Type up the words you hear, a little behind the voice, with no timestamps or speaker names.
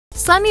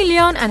Sunny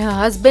Leone and her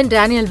husband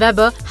Daniel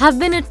Webber have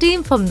been a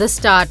team from the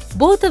start.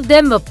 Both of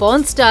them were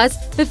porn stars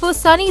before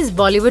Sunny's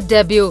Bollywood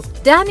debut.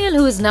 Daniel,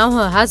 who is now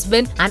her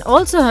husband and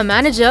also her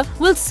manager,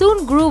 will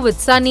soon groove with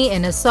Sunny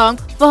in a song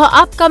for her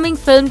upcoming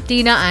film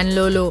Tina and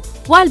Lolo.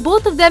 While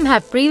both of them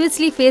have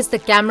previously faced the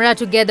camera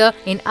together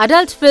in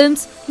adult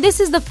films,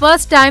 this is the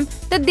first time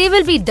that they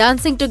will be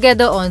dancing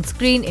together on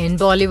screen in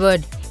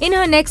Bollywood. In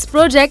her next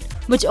project,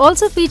 which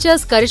also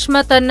features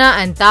Karishma Tanna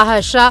and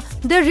Taha Shah,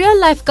 the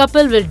real-life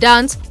couple will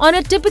dance on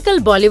a typical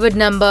Bollywood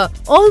number.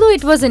 Although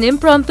it was an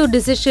impromptu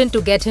decision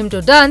to get him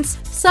to dance,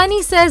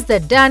 Sunny says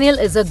that Daniel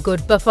is a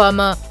good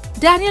performer.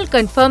 Daniel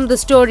confirmed the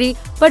story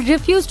but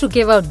refused to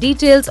give out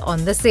details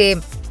on the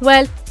same.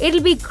 Well,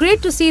 it'll be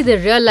great to see the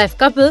real-life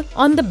couple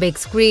on the big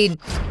screen.